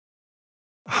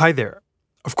Hi there.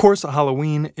 Of course,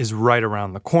 Halloween is right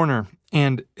around the corner,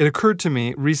 and it occurred to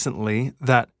me recently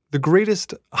that the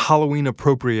greatest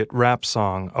Halloween-appropriate rap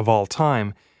song of all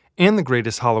time and the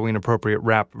greatest Halloween-appropriate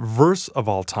rap verse of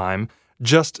all time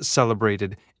just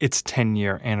celebrated its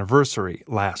 10-year anniversary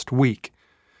last week.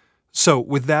 So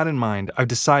with that in mind, I've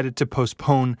decided to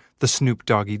postpone the Snoop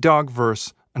Doggy Dogg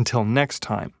verse until next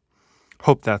time.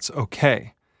 Hope that's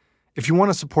okay. If you want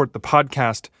to support the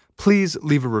podcast, please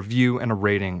leave a review and a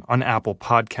rating on Apple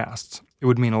Podcasts. It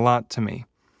would mean a lot to me.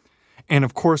 And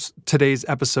of course, today's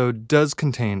episode does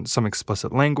contain some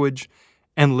explicit language,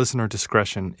 and listener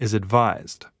discretion is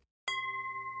advised.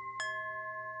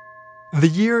 The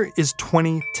year is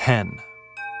 2010.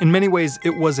 In many ways,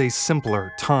 it was a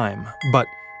simpler time, but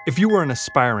if you were an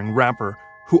aspiring rapper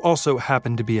who also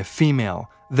happened to be a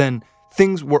female, then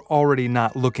things were already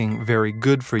not looking very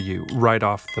good for you right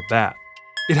off the bat.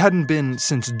 It hadn't been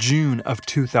since June of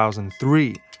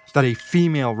 2003 that a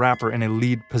female rapper in a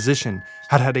lead position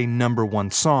had a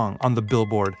 #1 song on the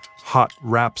Billboard Hot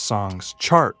Rap Songs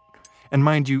chart. And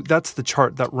mind you, that's the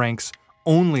chart that ranks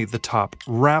only the top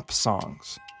rap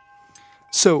songs.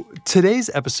 So today's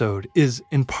episode is,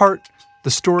 in part,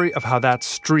 the story of how that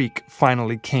streak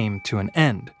finally came to an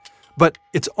end. But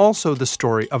it's also the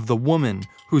story of the woman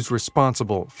who's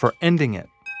responsible for ending it.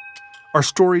 Our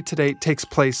story today takes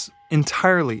place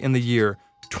entirely in the year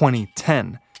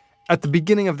 2010. At the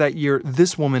beginning of that year,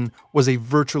 this woman was a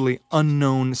virtually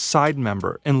unknown side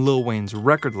member in Lil Wayne's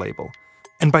record label.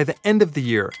 And by the end of the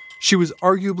year, she was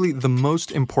arguably the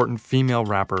most important female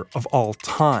rapper of all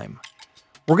time.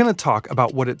 We're going to talk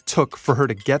about what it took for her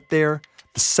to get there,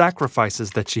 the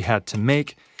sacrifices that she had to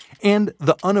make, and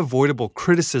the unavoidable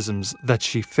criticisms that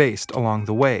she faced along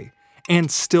the way, and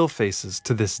still faces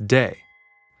to this day.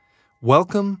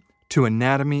 Welcome to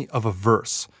Anatomy of a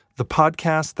Verse, the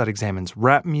podcast that examines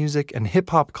rap music and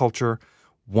hip-hop culture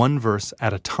one verse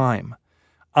at a time.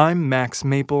 I'm Max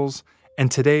Maples, and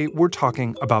today we're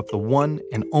talking about the one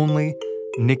and only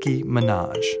Nicki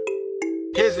Minaj.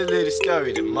 Here's a little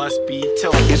story that must be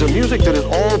told. It's a music that is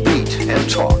all beat and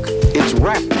talk. It's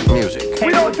rap music.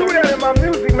 We don't do that in my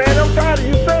music, man. I'm tired of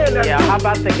you saying that. Yeah, how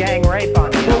about the gang rape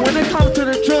on you? But when it comes to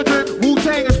the children,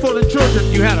 Wu-Tang is for the children.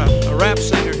 You had a rap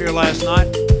singer here last night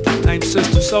named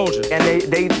Sister Soldier. And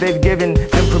they've given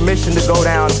them permission to go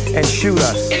down and shoot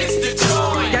us. It's the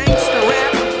joy. Gangsta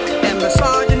rap and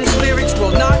misogynist lyrics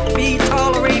will not be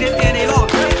tolerated any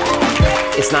longer.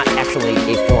 It's not actually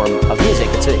a form of music.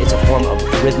 It's a form of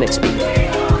rhythmic speech.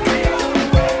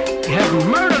 Have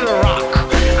murdered a rock.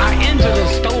 I injured a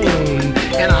stone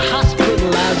and I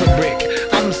hospitalized a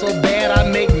brick. I'm so bad I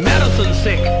make medicine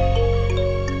sick.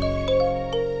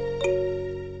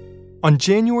 On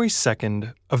January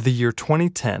 2nd of the year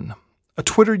 2010, a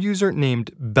Twitter user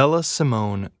named Bella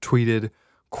Simone tweeted,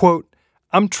 quote,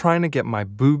 "I'm trying to get my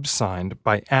boobs signed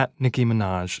by @Nicki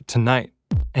Minaj tonight,"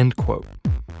 end quote.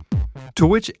 To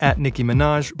which @Nicki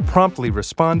Minaj promptly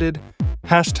responded,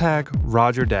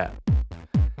 #RogerDat.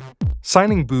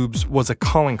 Signing boobs was a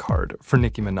calling card for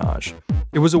Nicki Minaj.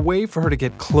 It was a way for her to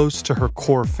get close to her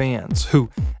core fans, who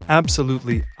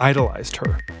absolutely idolized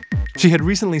her. She had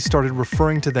recently started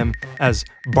referring to them as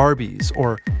Barbies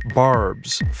or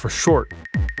Barbs for short.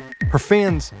 Her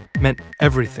fans meant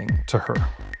everything to her.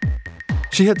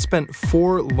 She had spent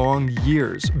 4 long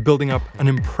years building up an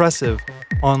impressive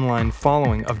online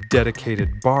following of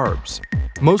dedicated Barbs,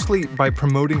 mostly by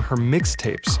promoting her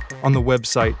mixtapes on the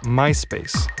website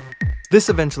MySpace. This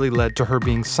eventually led to her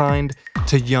being signed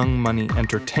to Young Money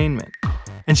Entertainment.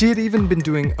 And she had even been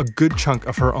doing a good chunk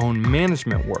of her own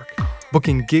management work,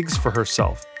 booking gigs for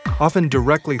herself, often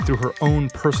directly through her own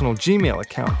personal Gmail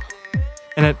account.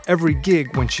 And at every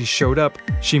gig when she showed up,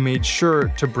 she made sure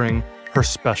to bring her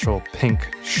special pink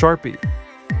Sharpie.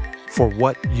 For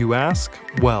what, you ask?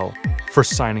 Well, for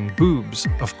signing boobs,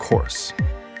 of course.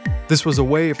 This was a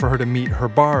way for her to meet her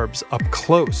Barbs up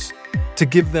close, to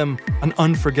give them an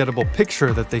unforgettable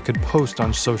picture that they could post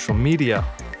on social media,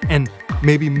 and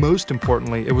maybe most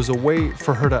importantly, it was a way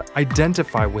for her to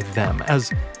identify with them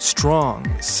as strong,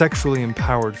 sexually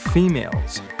empowered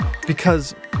females.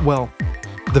 Because, well,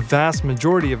 the vast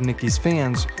majority of Nicki's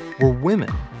fans were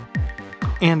women.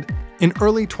 And in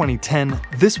early 2010,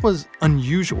 this was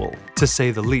unusual, to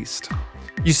say the least.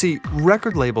 You see,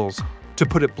 record labels, to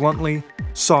put it bluntly,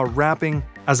 saw rapping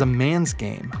as a man's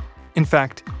game. In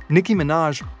fact, Nicki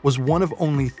Minaj was one of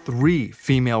only 3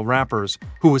 female rappers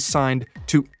who was signed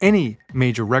to any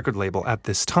major record label at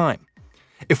this time.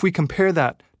 If we compare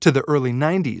that to the early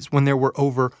 90s, when there were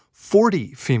over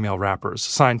 40 female rappers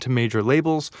signed to major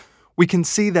labels, we can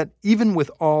see that even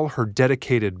with all her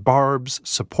dedicated Barbs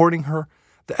supporting her,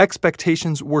 the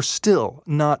expectations were still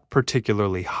not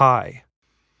particularly high.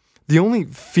 The only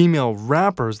female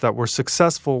rappers that were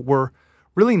successful were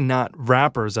really not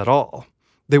rappers at all.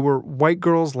 They were white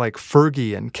girls like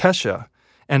Fergie and Kesha,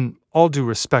 and all due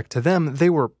respect to them, they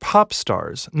were pop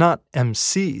stars, not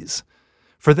MCs.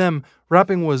 For them,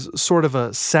 rapping was sort of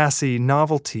a sassy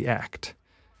novelty act.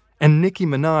 And Nicki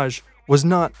Minaj was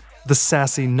not the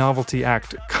sassy novelty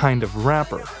act kind of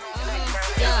rapper.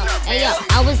 Hey yo,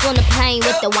 I was on the plane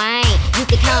with the wine. You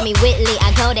could call me Whitley,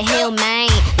 I go to Hill, Maine.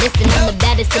 Listen, I'm the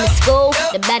baddest in the school,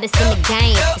 the baddest in the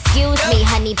game. Excuse me,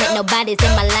 honey, but nobody's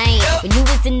in my lane. When you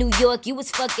was in New York, you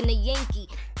was fucking a Yankee.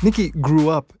 Nicki grew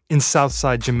up in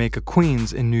Southside Jamaica,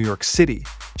 Queens in New York City.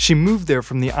 She moved there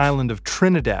from the island of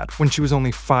Trinidad when she was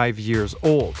only 5 years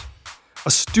old.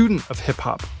 A student of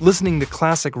hip-hop, listening to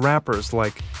classic rappers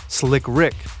like Slick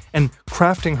Rick and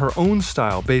crafting her own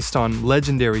style based on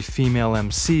legendary female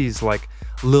MCs like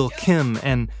Lil' Kim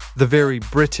and the very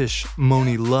British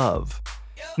Monie Love.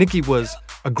 Nicki was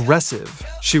aggressive,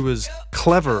 she was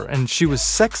clever, and she was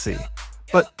sexy.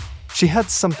 But she had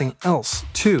something else,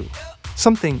 too.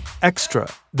 Something extra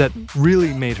that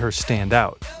really made her stand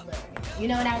out. You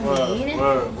know what I mean?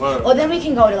 Word. Or then we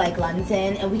can go to like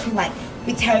London and we can like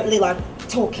be totally like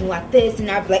talking like this, and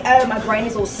I'd be like, oh, my brain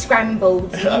is all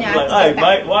scrambled. And, you know, like, hey,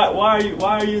 mate,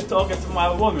 why are you talking to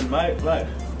my woman, mate? Like,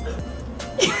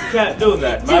 you can't do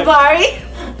that, mate.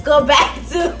 Jabari, go back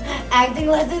to acting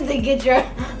lessons and get your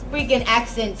freaking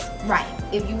accents right.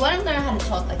 If you want to learn how to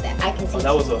talk like that, I can teach you.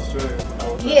 That was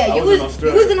Australia. You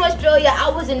was in Australia.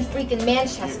 I was in freaking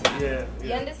Manchester. Yeah.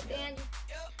 You understand?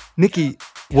 Nicki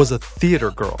was a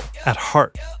theater girl at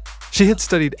heart. She had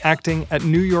studied acting at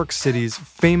New York City's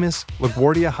famous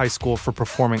LaGuardia High School for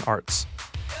Performing Arts.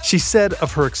 She said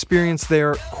of her experience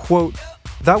there, quote,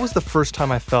 "That was the first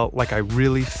time I felt like I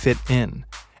really fit in.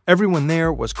 Everyone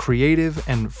there was creative,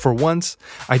 and for once,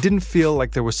 I didn't feel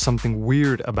like there was something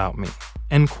weird about me,"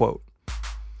 end quote.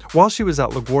 While she was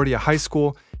at LaGuardia High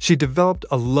School, she developed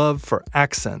a love for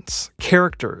accents,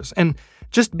 characters, and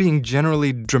just being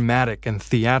generally dramatic and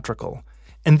theatrical.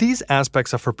 And these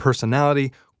aspects of her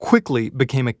personality quickly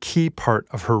became a key part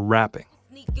of her rapping.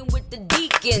 Sneaking with the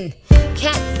deacon,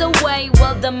 cats away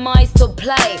while the mice will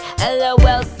play.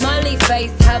 LOL, smiley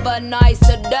face, have a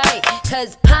nicer day.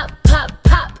 Cause pop, pop,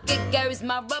 pop, it goes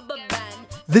my rubber band.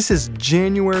 This is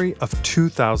January of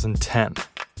 2010.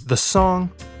 The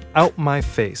song Out My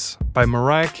Face by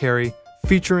Mariah Carey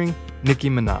featuring Nicki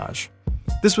Minaj.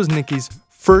 This was Nicki's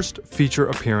first feature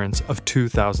appearance of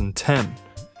 2010.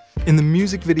 In the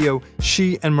music video,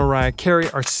 she and Mariah Carey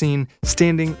are seen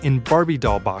standing in Barbie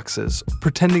doll boxes,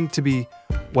 pretending to be,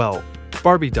 well,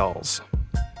 Barbie dolls.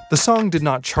 The song did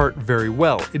not chart very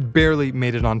well. It barely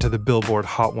made it onto the Billboard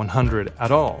Hot 100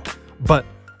 at all. But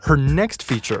her next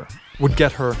feature would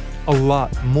get her a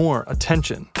lot more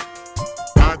attention.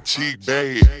 My chick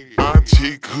bad, my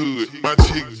chick hood, my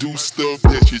chick do stuff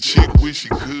that your chick wish she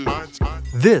could.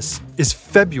 This is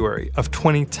February of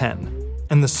 2010,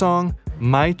 and the song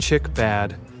My Chick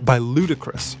Bad by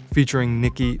Ludacris featuring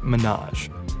Nicki Minaj.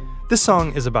 This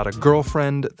song is about a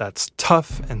girlfriend that's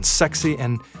tough and sexy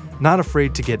and not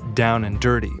afraid to get down and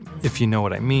dirty, if you know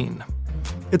what I mean.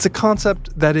 It's a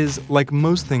concept that is, like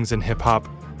most things in hip-hop,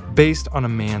 based on a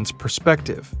man's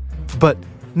perspective. But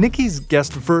Nicki's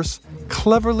guest verse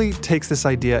cleverly takes this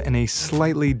idea in a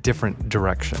slightly different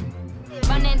direction.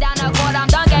 Running down the court, I'm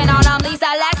dunking on them, Lisa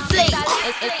Leslie.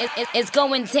 It's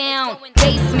going down.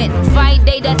 Basement,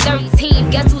 Friday the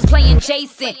 13th. Guess who's playing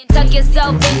Jason? Tuck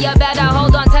yourself in, you better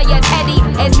hold on to your teddy.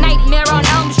 It's Nightmare on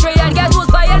Elm Street, and guess who's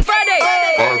playing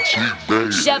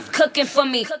Freddy? Chef cooking for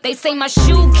me. They say my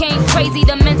shoe came crazy.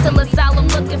 The mental asylum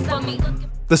looking for me.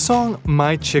 The song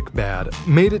My Chick Bad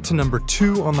made it to number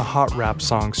 2 on the Hot Rap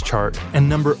Songs chart and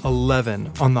number 11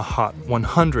 on the Hot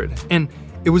 100. And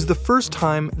it was the first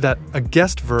time that a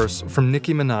guest verse from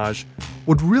Nicki Minaj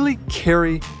would really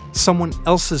carry someone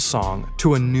else's song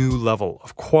to a new level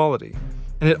of quality.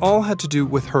 And it all had to do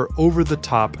with her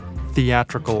over-the-top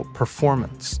theatrical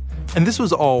performance. And this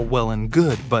was all well and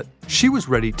good, but she was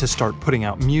ready to start putting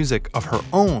out music of her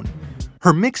own.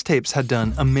 Her mixtapes had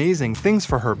done amazing things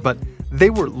for her, but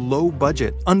they were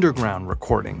low-budget underground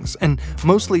recordings, and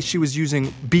mostly she was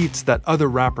using beats that other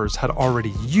rappers had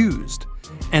already used.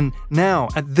 And now,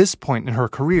 at this point in her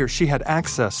career, she had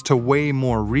access to way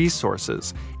more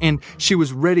resources, and she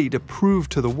was ready to prove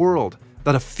to the world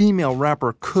that a female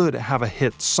rapper could have a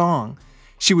hit song.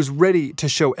 She was ready to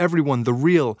show everyone the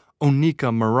real Onika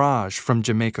Maraj from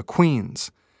Jamaica,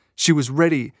 Queens. She was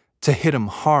ready to hit 'em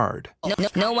hard.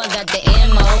 No one got the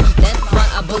ammo. That's why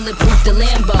I bulletproof the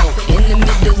Lambo. In the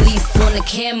Middle East on the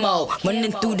camo.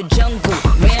 Running through the jungle.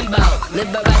 Rambo.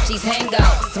 Liberace's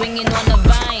hangout. Swinging on the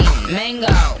vine. Mango.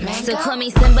 So call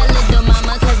me Simba, little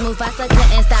mama. Cause Mufasa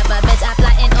couldn't stop a bitch. I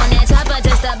flying on that chopper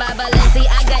just a Babalenci.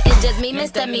 I got it just me,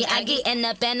 Mr. Me. I get in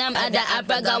the phantom of the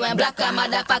opera. Going block a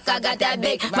motherfucker. Got that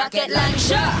big rocket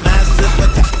launcher.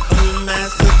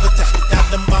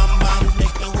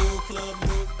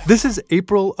 This is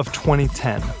April of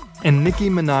 2010 and Nicki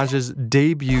Minaj's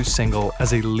debut single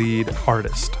as a lead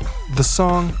artist, the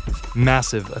song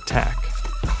Massive Attack.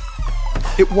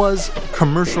 It was,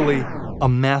 commercially, a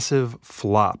massive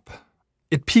flop.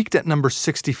 It peaked at number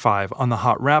 65 on the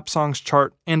Hot Rap Songs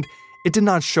chart, and it did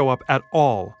not show up at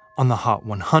all on the Hot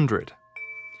 100.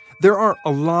 There are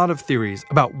a lot of theories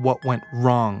about what went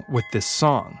wrong with this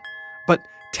song, but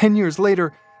 10 years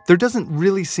later, there doesn't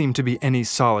really seem to be any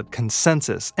solid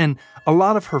consensus, and a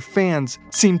lot of her fans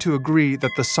seem to agree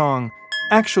that the song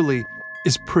actually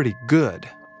is pretty good.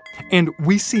 And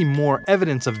we see more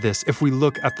evidence of this if we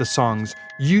look at the song's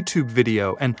YouTube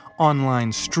video and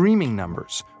online streaming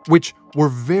numbers, which were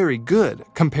very good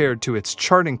compared to its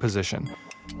charting position.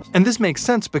 And this makes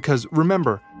sense because,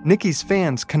 remember, Nicki's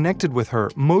fans connected with her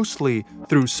mostly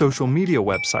through social media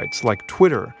websites like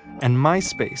Twitter and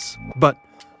MySpace. But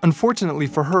unfortunately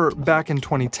for her, back in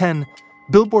 2010,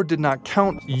 Billboard did not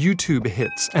count YouTube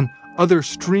hits and other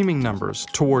streaming numbers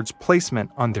towards placement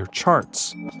on their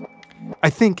charts. I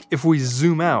think if we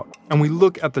zoom out and we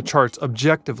look at the charts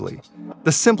objectively,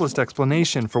 the simplest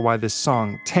explanation for why this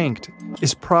song tanked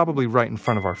is probably right in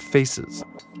front of our faces.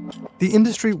 The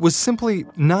industry was simply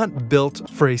not built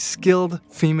for a skilled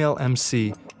female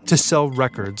MC to sell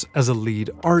records as a lead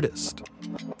artist.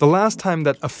 The last time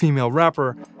that a female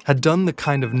rapper had done the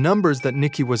kind of numbers that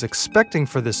Nicki was expecting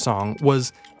for this song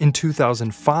was in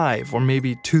 2005 or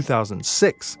maybe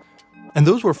 2006. And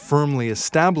those were firmly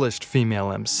established female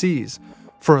MCs.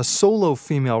 For a solo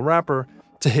female rapper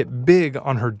to hit big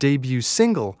on her debut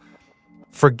single,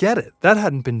 forget it. That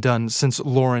hadn't been done since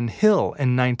Lauryn Hill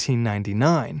in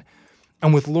 1999.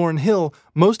 And with Lauryn Hill,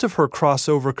 most of her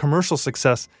crossover commercial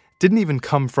success didn't even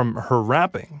come from her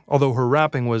rapping. Although her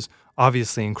rapping was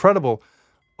obviously incredible,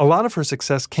 a lot of her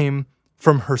success came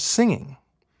from her singing.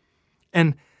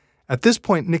 And at this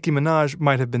point, Nicki Minaj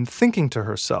might have been thinking to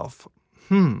herself,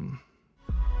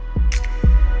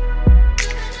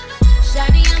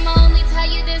 Shawty, I'ma only tell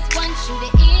you this once, you the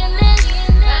illest.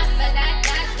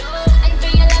 And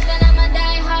for your loving, I'ma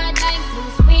die hard like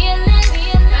Bruce Willis.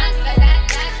 You got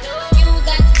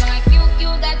spark, you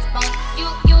got spunk,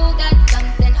 you got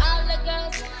something all the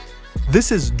girls want.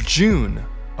 This is June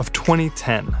of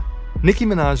 2010, Nicki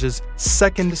Minaj's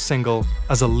second single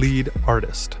as a lead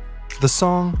artist, the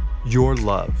song Your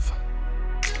Love.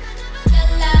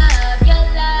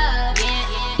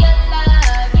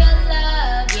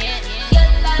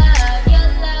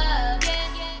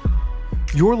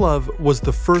 Your Love was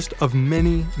the first of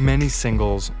many, many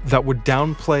singles that would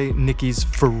downplay Nicki's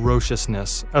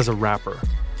ferociousness as a rapper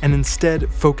and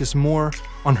instead focus more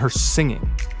on her singing.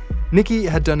 Nicki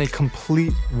had done a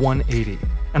complete 180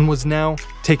 and was now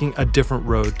taking a different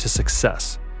road to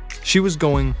success. She was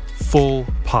going full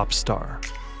pop star.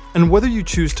 And whether you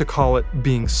choose to call it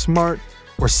being smart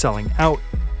or selling out,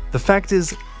 the fact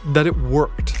is that it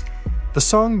worked. The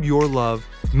song Your Love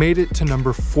made it to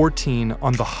number 14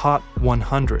 on the Hot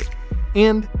 100,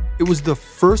 and it was the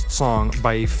first song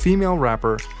by a female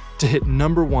rapper to hit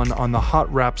number 1 on the Hot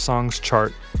Rap Songs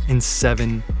chart in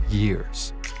 7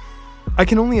 years. I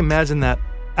can only imagine that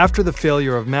after the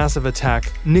failure of Massive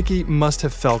Attack, Nicki must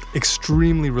have felt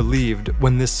extremely relieved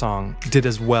when this song did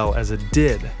as well as it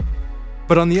did.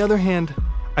 But on the other hand,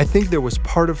 I think there was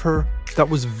part of her that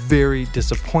was very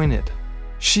disappointed.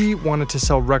 She wanted to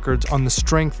sell records on the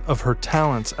strength of her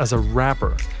talents as a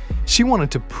rapper. She wanted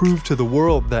to prove to the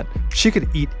world that she could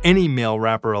eat any male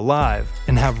rapper alive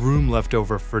and have room left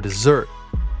over for dessert.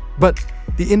 But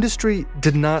the industry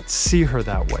did not see her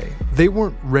that way. They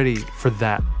weren't ready for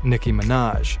that Nicki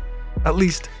Minaj. At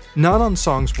least, not on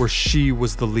songs where she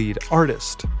was the lead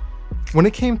artist. When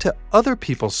it came to other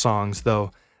people's songs,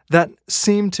 though, that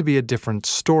seemed to be a different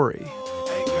story.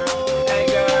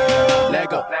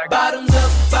 Bottoms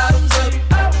up,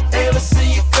 ever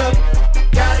see you cup?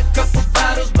 Got a couple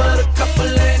bottles, but a couple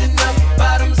ain't enough.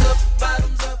 Bottoms up.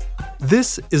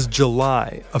 This is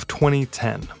July of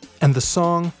 2010, and the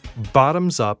song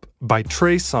Bottoms Up by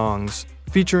Trey Songz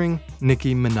featuring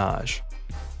Nicki Minaj.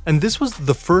 And this was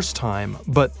the first time,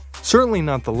 but certainly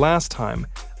not the last time,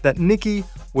 that Nicki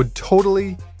would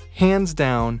totally, hands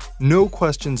down, no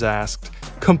questions asked,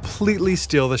 completely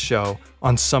steal the show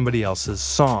on somebody else's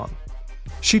song.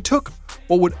 She took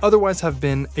what would otherwise have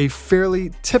been a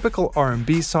fairly typical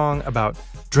R&B song about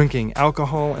drinking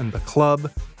alcohol in the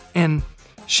club, and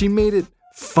she made it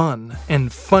fun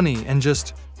and funny and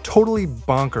just totally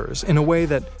bonkers in a way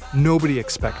that nobody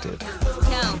expected.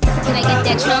 Can I get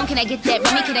that Tron? Can I get that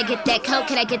Remy? Can I get that Coke?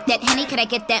 Can I get that Henny? Can I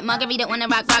get that margarita? Wanna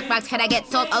rock rocks? Can I get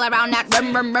salt all around that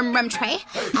rum tray?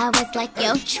 I was like,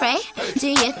 yo, Trey, do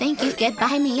you think you could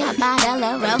buy me a bottle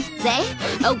of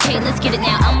rosé? Okay, let's get it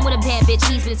now. I'm with a bad bitch,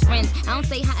 he's with his friends. I don't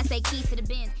say hi, I say keys to the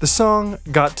Benz. The song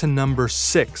got to number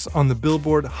 6 on the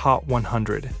Billboard Hot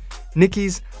 100,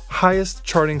 Nicki's highest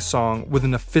charting song with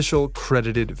an official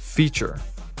credited feature.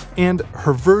 And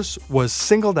her verse was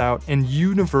singled out and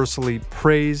universally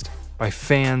praised by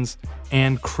fans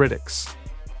and critics.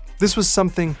 This was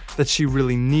something that she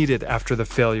really needed after the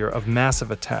failure of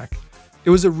Massive Attack. It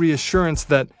was a reassurance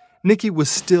that Nicki was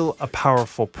still a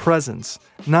powerful presence,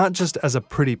 not just as a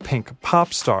pretty pink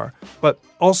pop star, but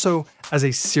also as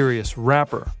a serious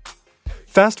rapper.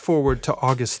 Fast forward to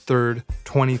August 3rd,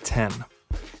 2010.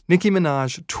 Nicki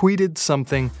Minaj tweeted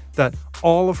something that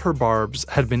all of her barbs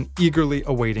had been eagerly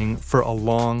awaiting for a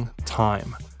long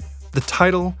time: the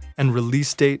title and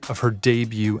release date of her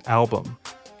debut album.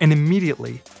 And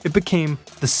immediately, it became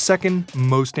the second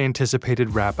most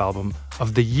anticipated rap album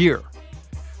of the year.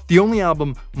 The only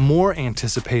album more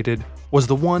anticipated was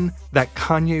the one that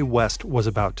Kanye West was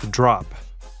about to drop.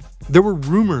 There were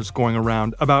rumors going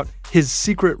around about his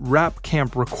secret rap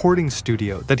camp recording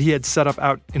studio that he had set up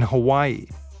out in Hawaii,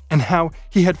 and how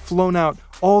he had flown out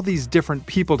all these different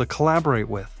people to collaborate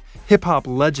with: hip-hop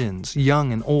legends,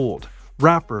 young and old,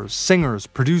 rappers, singers,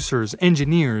 producers,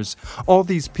 engineers, all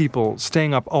these people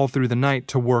staying up all through the night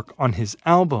to work on his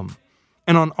album.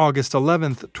 And on August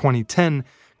 11th, 2010,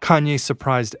 Kanye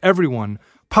surprised everyone,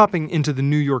 popping into the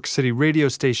New York City radio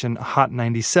station Hot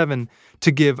 97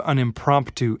 to give an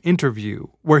impromptu interview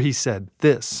where he said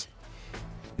this: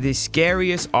 the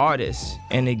scariest artist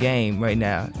in the game right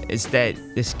now is that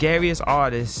the scariest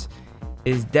artist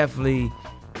is definitely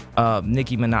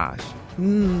Nicki Minaj.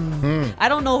 I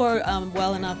don't know her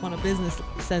well enough on a business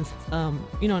sense,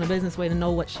 in a business way to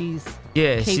know what she's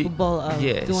capable of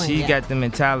doing. Yeah, she got the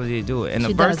mentality to do it. And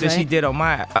the verse that she did on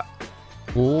my...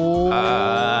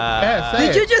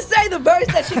 Did you just say the verse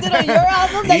that she did on your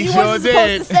album that you weren't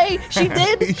supposed to say she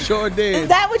did? He sure did. Is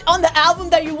that what on the album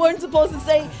that you weren't supposed to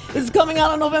say is coming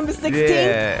out on November 16th?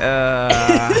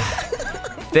 Yeah.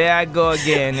 There I go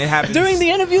again. It happens. During the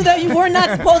interview that you were not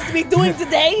supposed to be doing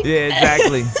today? Yeah,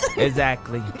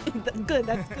 exactly. Good,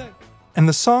 that's good. And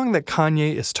the song that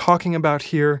Kanye is talking about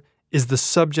here is the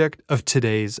subject of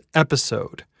today's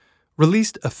episode.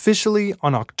 Released officially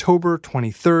on October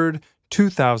 23rd,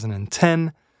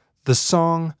 2010, the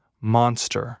song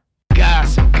Monster.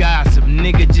 Gossip,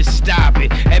 nigga, just stop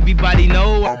it. Everybody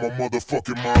know I'm a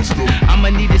motherfucking monster. I'ma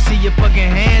need to see your fucking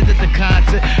hands at the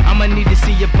concert. I'ma need to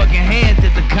see your fucking hands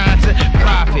at the concert.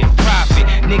 Profit,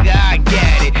 nigga, I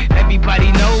get it.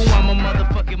 Everybody know I'm a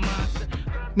motherfucking monster.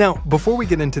 Now, before we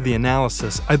get into the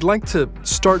analysis, I'd like to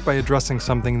start by addressing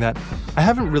something that I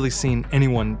haven't really seen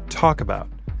anyone talk about.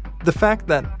 The fact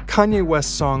that Kanye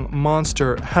West's song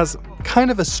Monster has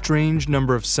kind of a strange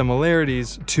number of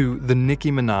similarities to the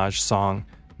Nicki Minaj song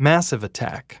Massive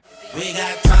Attack. We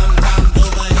got tom-toms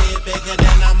over here bigger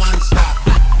than a monster.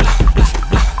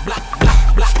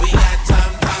 We got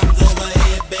tom-toms over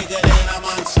here bigger than a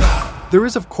monster. There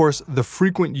is, of course, the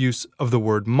frequent use of the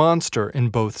word monster in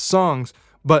both songs,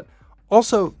 but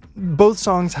also both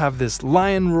songs have this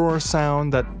lion roar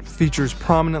sound that features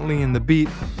prominently in the beat.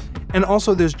 And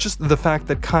also there's just the fact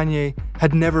that Kanye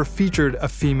had never featured a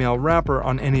female rapper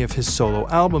on any of his solo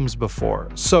albums before.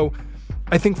 So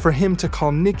I think for him to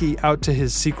call Nicki out to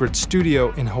his secret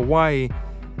studio in Hawaii,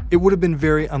 it would have been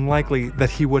very unlikely that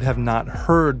he would have not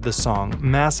heard the song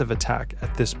Massive Attack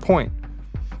at this point.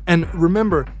 And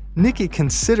remember, Nicki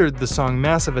considered the song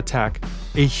Massive Attack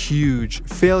a huge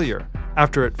failure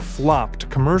after it flopped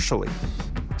commercially.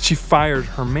 She fired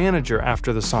her manager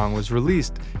after the song was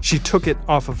released. She took it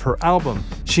off of her album.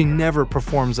 She never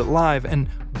performs it live, and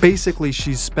basically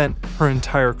she's spent her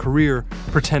entire career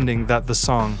pretending that the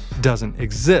song doesn't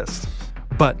exist.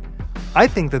 But I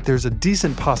think that there's a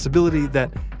decent possibility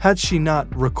that had she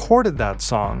not recorded that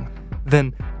song,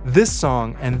 then this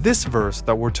song and this verse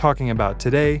that we're talking about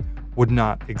today would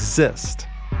not exist.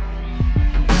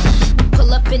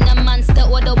 Pull up in a monster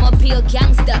automobile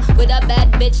gangster with a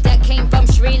bad bitch that came from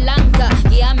Sri Lanka.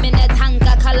 Yeah, I'm in a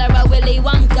tanka, color a Willy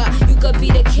Wonka. You could be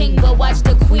the king, but watch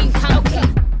the queen conquer.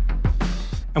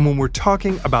 And when we're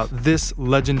talking about this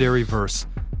legendary verse,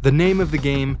 the name of the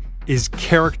game is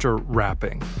character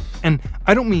rapping. And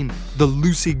I don't mean the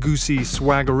loosey-goosey,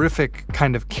 swaggerific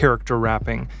kind of character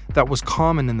rapping that was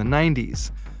common in the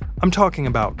 90s. I'm talking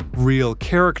about real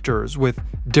characters with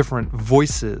different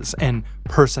voices and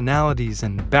personalities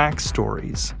and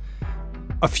backstories.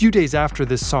 A few days after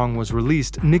this song was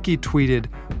released, Nicki tweeted,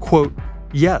 quote,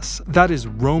 "Yes, that is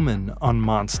Roman on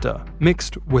Monsta,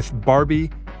 mixed with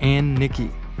Barbie and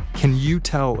Nicki. Can you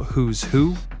tell who's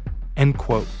who?" End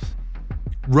quote.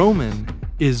 Roman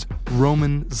is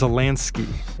Roman Zelensky,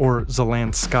 or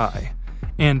Zelensky,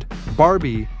 and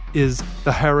Barbie is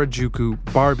the Harajuku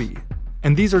Barbie,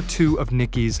 and these are two of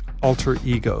Nicki's alter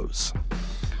egos.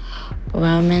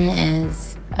 Roman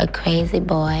is a crazy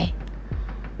boy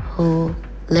who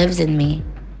lives in me.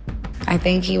 I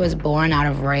think he was born out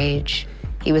of rage.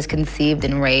 He was conceived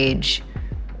in rage,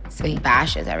 so he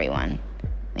bashes everyone.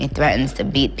 He threatens to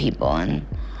beat people, and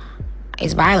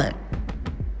he's violent.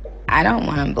 I don't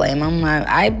want to blame him.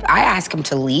 I ask him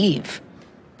to leave,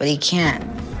 but he can't.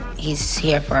 He's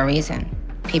here for a reason.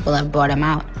 People have brought him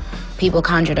out. People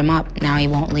conjured him up. Now he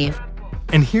won't leave.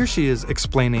 And here she is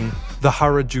explaining the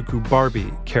Harajuku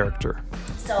Barbie character.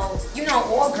 So, you know,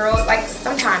 all girls, like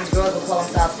sometimes girls will call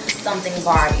themselves something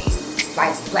Barbie,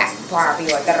 like Black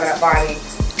Barbie or da-da-da Barbie.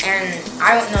 And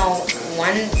I don't know,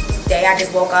 one day I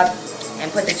just woke up and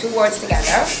put the two words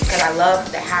together because I love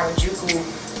the Harajuku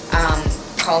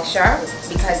culture,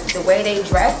 because the way they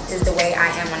dress is the way I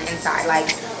am on the inside. Like,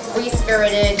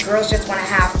 free-spirited, girls just want to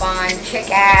have fun, kick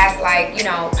ass, like, you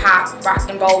know, pop, rock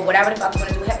and roll, whatever the fuck you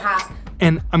want to do, hip-hop.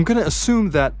 And I'm going to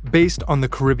assume that, based on the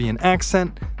Caribbean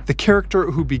accent, the character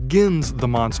who begins the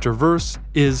monster verse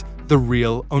is the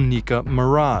real Onika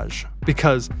Maraj,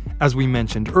 because, as we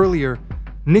mentioned earlier,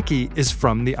 Nicki is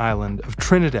from the island of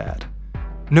Trinidad.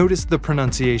 Notice the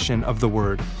pronunciation of the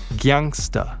word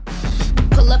gangsta.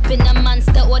 Pull up in a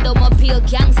monster automobile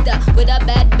gangster with a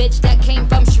bad bitch that came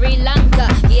from Sri Lanka.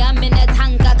 Yeah, I'm in a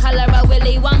tanka, color a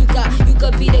Willy Wonka. You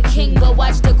could be the king, but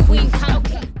watch the queen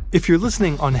conquer. If you're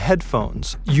listening on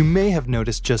headphones, you may have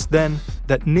noticed just then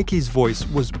that Nicki's voice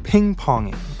was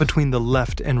ping-ponging between the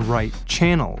left and right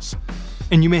channels.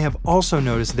 And you may have also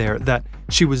noticed there that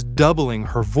she was doubling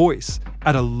her voice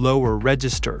at a lower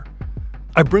register.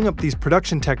 I bring up these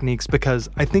production techniques because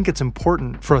I think it's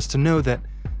important for us to know that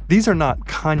these are not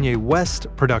Kanye West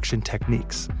production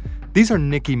techniques. These are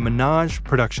Nicki Minaj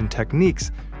production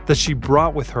techniques that she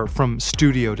brought with her from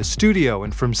studio to studio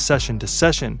and from session to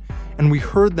session, and we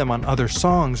heard them on other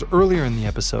songs earlier in the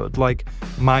episode, like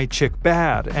My Chick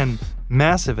Bad and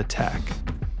Massive Attack.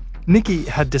 Nicki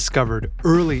had discovered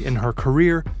early in her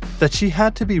career that she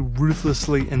had to be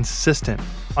ruthlessly insistent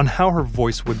on how her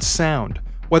voice would sound,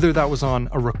 whether that was on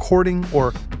a recording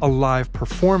or a live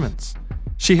performance.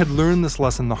 She had learned this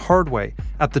lesson the hard way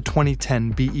at the 2010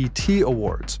 BET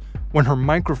Awards, when her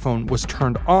microphone was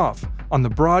turned off on the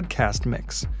broadcast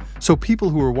mix, so people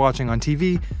who were watching on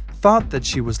TV thought that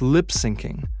she was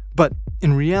lip-syncing. But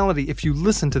in reality, if you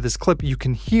listen to this clip, you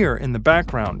can hear in the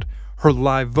background her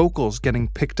live vocals getting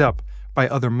picked up by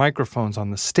other microphones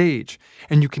on the stage,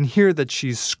 and you can hear that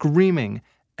she's screaming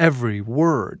every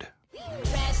word.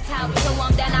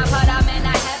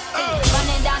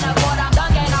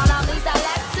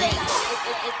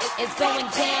 It's going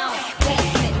down.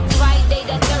 Basement. Friday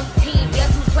the 13th.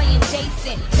 Guess who's playing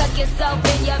Jason? Tuck yourself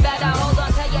in, you better hold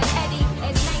on to your teddy.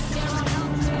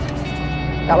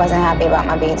 I wasn't happy about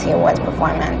my BET Awards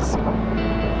performance.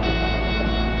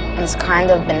 It's kind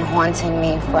of been haunting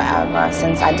me forever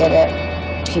since I did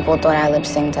it. People thought I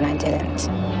lip-synced and I didn't.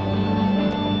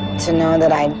 To know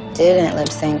that I didn't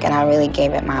lip-sync and I really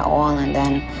gave it my all, and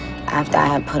then after I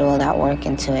had put all that work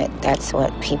into it, that's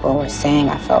what people were saying,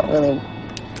 I felt really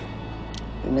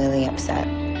upset.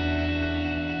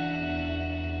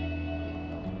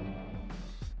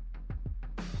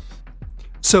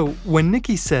 So when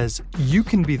Nicki says, "You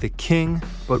can be the king,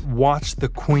 but watch the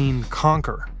queen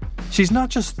conquer," she's not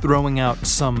just throwing out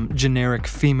some generic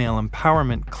female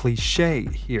empowerment cliche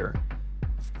here.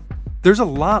 There's a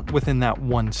lot within that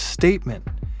one statement.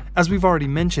 As we've already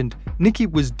mentioned, Nicki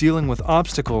was dealing with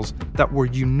obstacles that were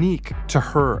unique to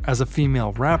her as a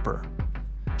female rapper.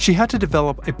 She had to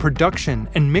develop a production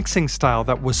and mixing style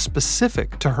that was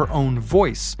specific to her own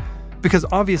voice, because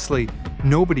obviously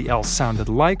nobody else sounded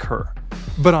like her.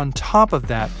 But on top of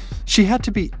that, she had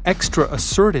to be extra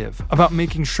assertive about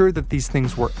making sure that these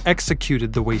things were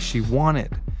executed the way she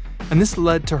wanted. And this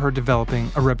led to her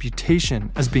developing a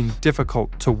reputation as being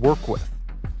difficult to work with.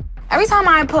 Every time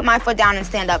I put my foot down and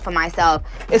stand up for myself,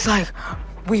 it's like,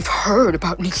 we've heard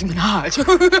about Nicki Minaj.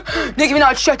 Nicki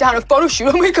Minaj shut down a photo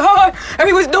shoot. Oh my God,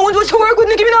 no one wants to work with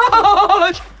Nicki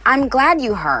Minaj. I'm glad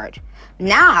you heard.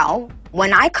 Now,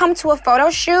 when I come to a photo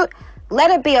shoot,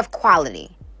 let it be of quality.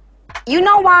 You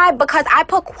know why? Because I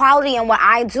put quality in what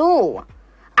I do.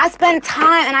 I spend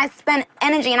time and I spend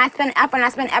energy and I spend effort and I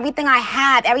spend everything I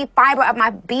have, every fiber of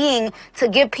my being to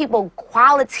give people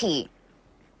quality.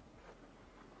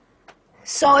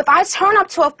 So if I turn up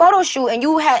to a photo shoot and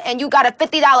you got a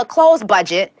 $50 clothes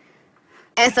budget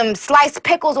and some sliced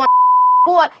pickles on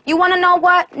board, you want to know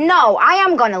what? No, I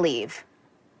am going to leave.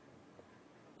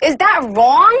 Is that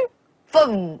wrong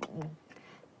for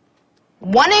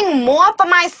wanting more for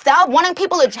myself, wanting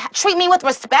people to treat me with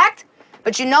respect?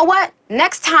 But you know what?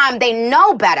 Next time they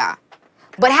know better.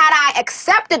 But had I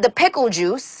accepted the pickle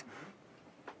juice,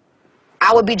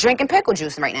 I would be drinking pickle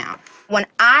juice right now. When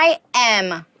I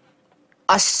am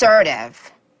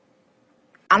assertive,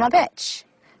 I'm a bitch.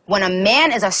 When a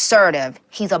man is assertive,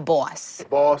 he's a boss.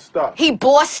 Bossed up. He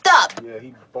bossed up. Yeah,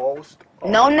 he bossed up.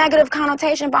 No negative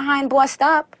connotation behind bossed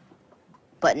up,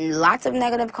 but lots of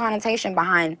negative connotation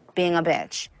behind being a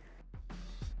bitch.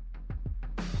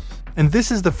 And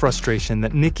this is the frustration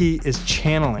that Nicki is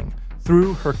channeling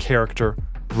through her character,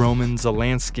 Roman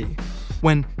Zolanski,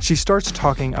 when she starts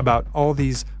talking about all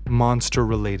these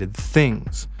monster-related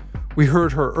things. We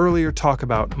heard her earlier talk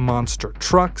about monster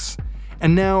trucks,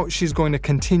 and now she's going to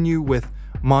continue with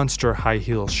monster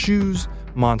high-heel shoes,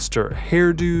 monster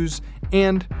hairdos,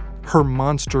 and her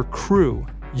monster crew,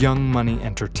 Young Money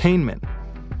Entertainment.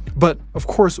 But, of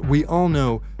course, we all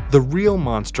know the real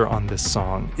monster on this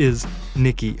song is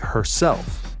Nicki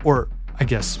herself, or I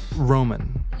guess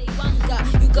Roman.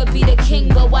 You could be the king,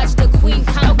 but watch the queen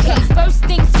count. Okay, first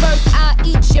things first, I'll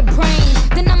eat your brains.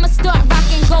 Then I'ma start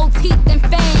rocking gold teeth and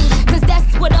fangs. Cause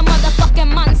that's what a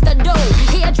motherfucking monster do.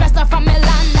 Hairdresser from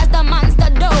Milan, that's the monster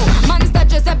do. Monster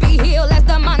Giuseppe Hill, that's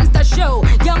the monster show.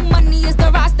 Young Money is the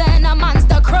roster and a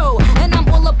monster crew. And I'm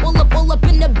all up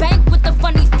in the bank with the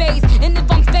funny face. And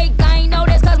if I'm fake, I ain't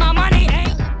noticed cause my money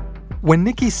ain't. When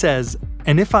Nicki says,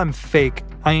 and if I'm fake,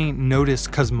 I ain't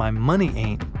noticed cause my money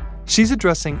ain't, she's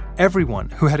addressing everyone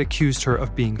who had accused her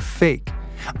of being fake,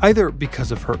 either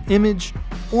because of her image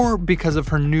or because of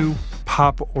her new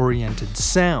pop-oriented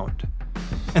sound.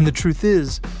 And the truth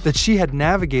is that she had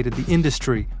navigated the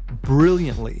industry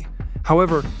brilliantly.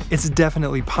 However, it's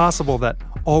definitely possible that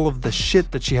all of the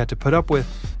shit that she had to put up with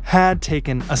had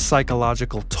taken a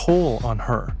psychological toll on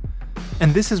her.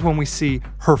 And this is when we see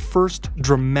her first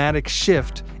dramatic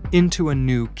shift into a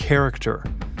new character,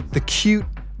 the cute,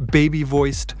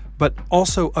 baby-voiced, but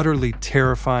also utterly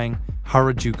terrifying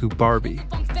Harajuku Barbie.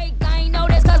 Let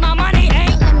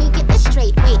me get this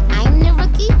straight. Wait, I'm the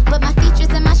rookie, but my features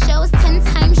and my shows 10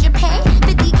 times your pay.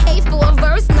 50K for a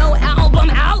verse, no album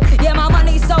out. Yeah, my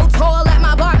money's so tall that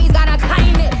my Barbie's gotta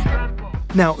climb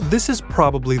it. Now, this is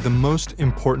probably the most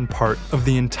important part of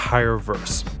the entire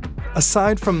verse.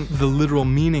 Aside from the literal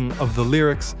meaning of the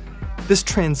lyrics, this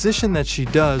transition that she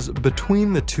does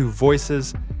between the two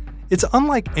voices, it's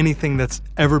unlike anything that's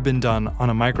ever been done on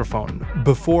a microphone,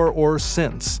 before or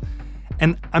since.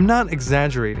 And I'm not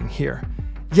exaggerating here.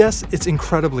 Yes, it's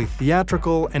incredibly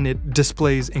theatrical and it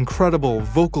displays incredible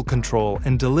vocal control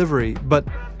and delivery, but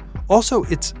also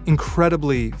it's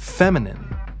incredibly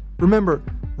feminine. Remember,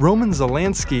 Roman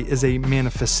Zolanski is a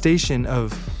manifestation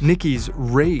of Nicki's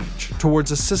rage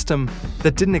towards a system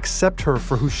that didn't accept her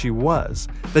for who she was,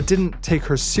 that didn't take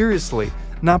her seriously,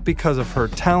 not because of her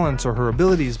talents or her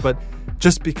abilities, but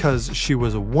just because she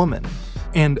was a woman.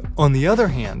 And on the other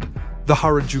hand, the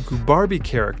Harajuku Barbie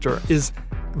character is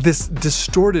this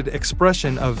distorted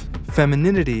expression of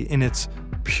femininity in its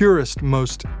purest,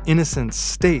 most innocent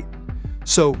state.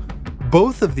 So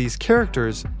both of these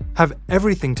characters have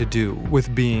everything to do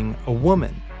with being a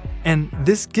woman. And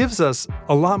this gives us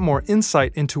a lot more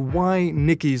insight into why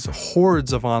Nicki's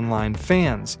hordes of online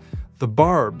fans, the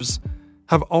Barbs,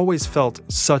 have always felt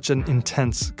such an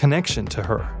intense connection to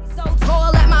her. So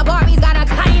tall that my Barbie's gotta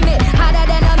climb it. Hotter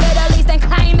than the Middle East and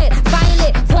climb it. Find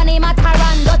it. 20 my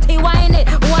Tyron, dirty wine it.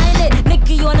 Wine it.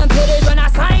 Nicki on them titties when I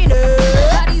sign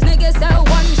it. How these niggas sell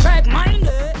one track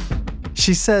minded.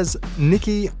 She says,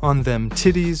 Nicki on them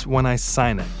titties when I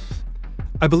sign it.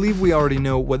 I believe we already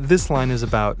know what this line is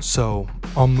about, so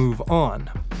I'll move on.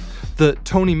 The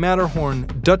Tony Matterhorn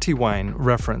Dutty Wine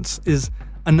reference is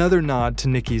another nod to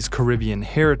Nicki's Caribbean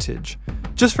heritage.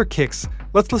 Just for kicks,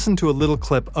 let's listen to a little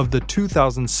clip of the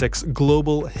 2006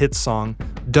 global hit song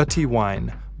Dutty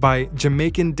Wine by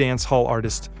Jamaican dancehall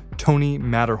artist Tony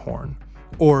Matterhorn,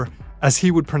 or as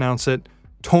he would pronounce it,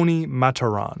 Tony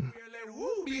Matterhorn.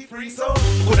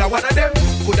 Coulda one of them,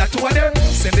 coulda two of them,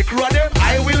 send the crew of them,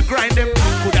 I will grind them.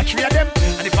 Coulda three of them,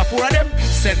 and if I four of them,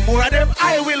 send more of them,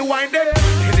 I will wind them.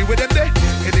 Anyway them there,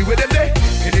 anyway them there,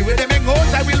 anyway them hang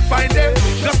out, I will find them.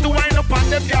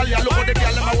 them girl, you look at the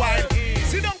girl, them a wine.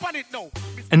 Sit down on it now.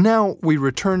 And now we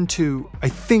return to, I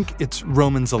think it's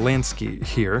Roman Zelensky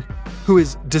here, who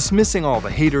is dismissing all the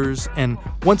haters and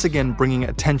once again bringing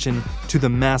attention to the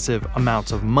massive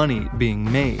amounts of money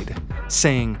being made,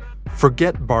 saying,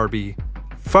 forget Barbie,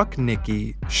 fuck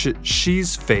Nicki,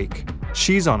 she's fake,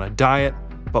 she's on a diet,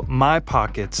 but my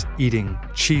pocket's eating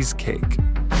cheesecake.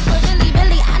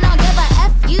 Really, I don't give a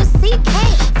F-U-C-K.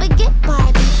 Forget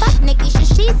Barbie, fuck Nicki,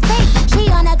 she's fake. She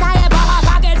on a diet, but her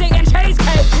pocket's eating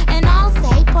cheesecake. And I'll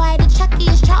say, boy, the Chucky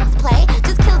is child's play.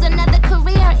 Just killed another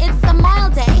career, it's a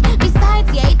mild day.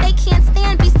 Besides, yay, they can't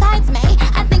stand besides me.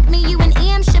 I think me, you, and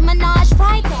Am should menage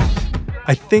Friday.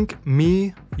 I think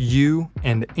me, you,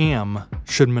 and Am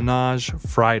should menage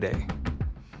Friday.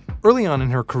 Early on in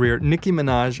her career, Nicki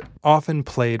Minaj often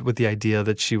played with the idea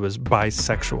that she was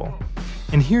bisexual.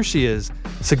 And here she is,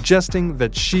 suggesting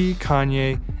that she,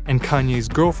 Kanye, and Kanye's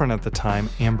girlfriend at the time,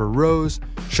 Amber Rose,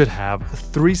 should have a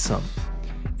threesome.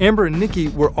 Amber and Nicki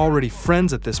were already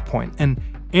friends at this point, and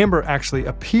Amber actually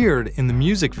appeared in the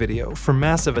music video for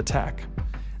Massive Attack.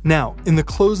 Now, in the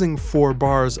closing 4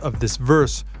 bars of this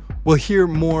verse, we'll hear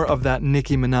more of that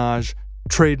Nicki Minaj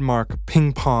trademark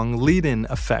ping-pong lead-in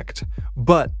effect,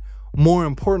 but more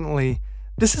importantly,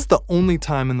 this is the only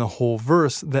time in the whole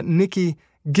verse that Nicki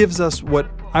gives us what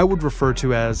I would refer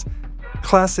to as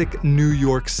classic New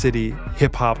York City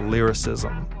hip-hop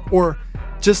lyricism, or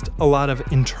just a lot of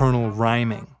internal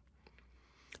rhyming.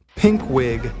 Pink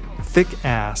wig, thick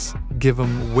ass, give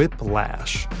 'em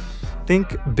whiplash.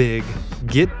 Think big,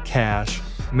 get cash,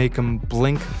 make 'em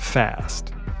blink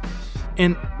fast.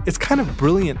 And it's kind of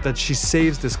brilliant that she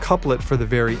saves this couplet for the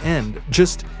very end,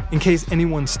 just in case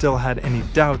anyone still had any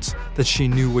doubts that she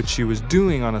knew what she was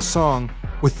doing on a song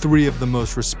with 3 of the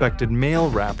most respected male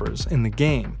rappers in the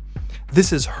game.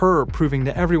 This is her proving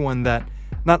to everyone that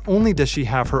not only does she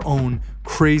have her own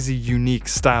crazy, unique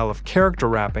style of character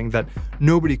rapping that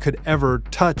nobody could ever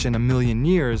touch in a million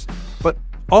years, but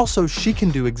also she can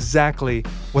do exactly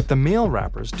what the male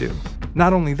rappers do.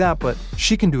 Not only that, but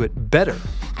she can do it better.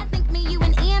 I think me, you,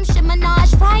 and Am should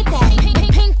menage Friday.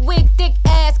 Pink wig, thick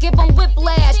ass, give 'em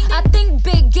whiplash. I think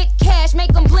big, get cash,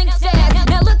 make 'em blink fast.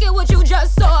 Now look at what you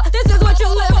just saw. This is what you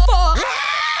live for.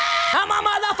 I'm a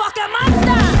motherfucking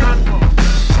monster.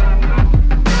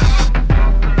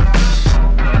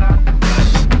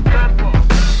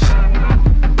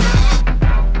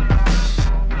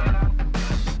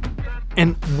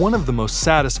 And one of the most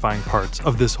satisfying parts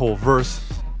of this whole verse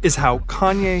is how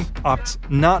Kanye opts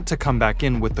not to come back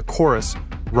in with the chorus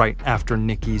right after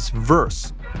Nicki's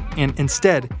verse. And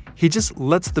instead, he just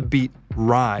lets the beat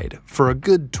ride for a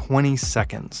good 20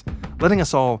 seconds, letting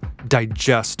us all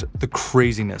digest the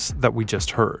craziness that we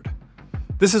just heard.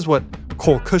 This is what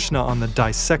Cole Kushna on the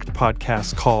Dissect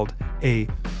podcast called a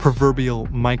proverbial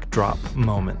mic drop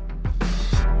moment.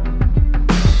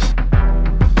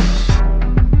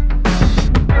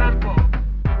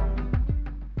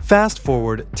 Fast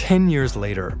forward 10 years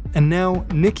later, and now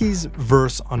Nicki's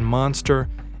verse on Monster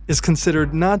is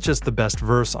considered not just the best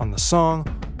verse on the song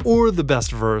or the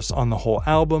best verse on the whole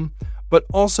album, but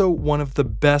also one of the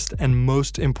best and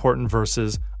most important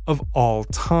verses of all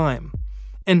time.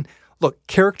 And look,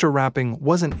 character rapping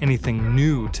wasn't anything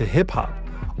new to hip-hop.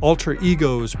 Alter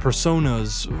egos,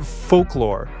 personas,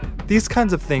 folklore, these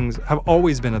kinds of things have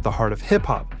always been at the heart of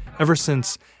hip-hop, ever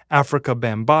since Afrika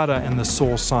Bambaataa and the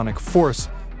Soul Sonic Force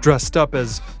dressed up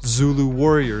as Zulu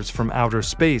warriors from outer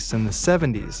space in the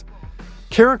 70s.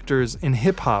 Characters in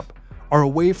hip-hop are a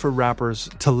way for rappers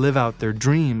to live out their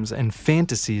dreams and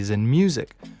fantasies in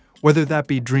music, whether that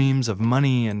be dreams of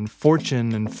money and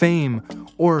fortune and fame,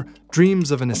 or dreams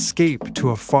of an escape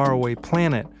to a faraway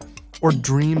planet, or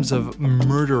dreams of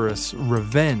murderous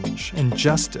revenge and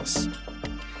justice.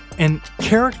 And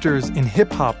characters in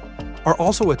hip-hop are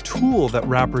also a tool that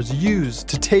rappers use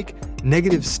to take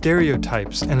negative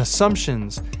stereotypes and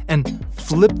assumptions and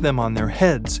flip them on their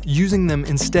heads, using them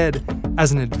instead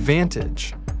as an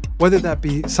advantage. Whether that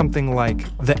be something like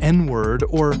the N-word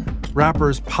or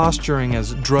rappers posturing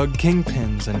as drug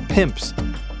kingpins and pimps.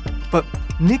 But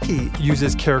Nicki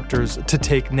uses characters to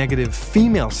take negative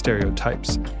female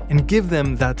stereotypes and give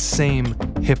them that same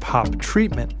hip-hop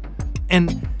treatment.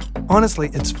 And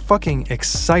honestly, it's fucking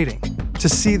exciting to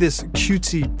see this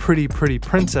cutesy, pretty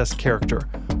princess character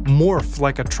morph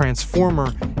like a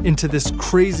transformer into this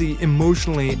crazy,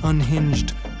 emotionally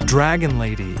unhinged dragon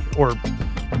lady, or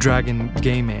dragon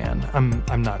gay man,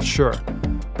 I'm not sure.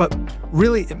 But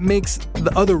really, it makes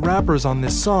the other rappers on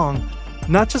this song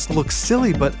not just look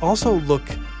silly, but also look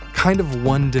kind of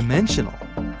one-dimensional.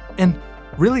 And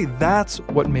really, that's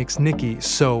what makes Nicki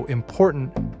so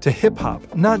important to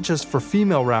hip-hop, not just for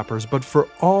female rappers, but for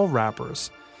all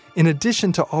rappers. In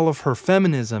addition to all of her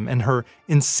feminism and her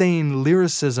insane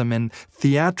lyricism and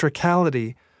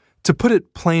theatricality, to put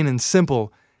it plain and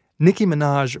simple, Nicki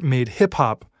Minaj made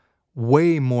hip-hop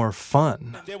way more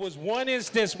fun. There was one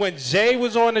instance when Jay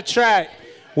was on the track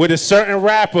with a certain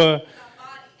rapper.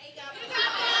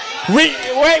 Wait.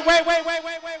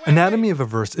 Anatomy of a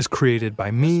Verse is created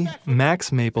by me,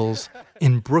 Max Maples,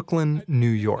 in Brooklyn, New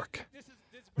York.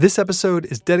 This episode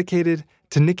is dedicated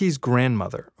to Nicki's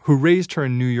grandmother, who raised her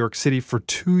in New York City for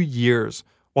 2 years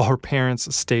while her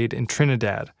parents stayed in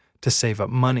Trinidad to save up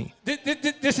money.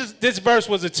 This verse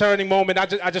was a turning moment.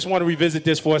 I just want to revisit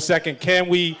this for a second. Can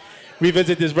we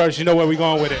revisit this verse? You know where we're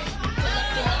going with it.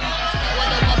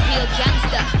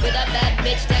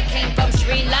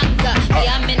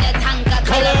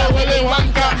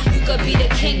 You could be the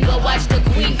king, but watch the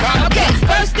queen. Okay,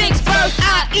 first things first,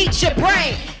 I'll eat your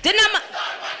brain. Then I'ma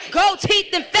go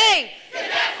teeth and fang.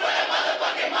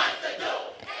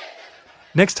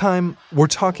 Next time, we're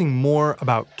talking more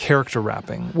about character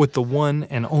rapping with the one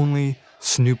and only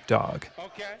Snoop Dogg.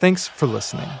 Thanks for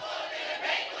listening.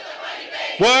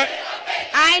 What?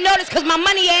 I ain't noticed because my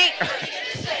money ain't.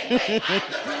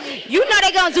 You know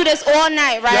they gonna do this all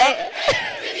night, right? Yep.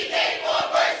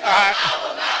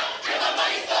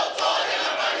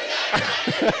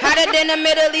 Hotter than the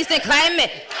Middle Eastern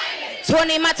climate.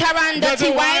 20 my Tyranda,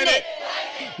 T-wine it.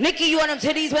 Nicki, you want them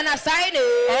titties when I sign it.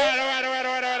 All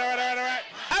right.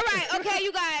 All right, okay,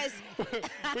 you guys.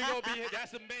 We gonna be here.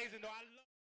 That's amazing, though.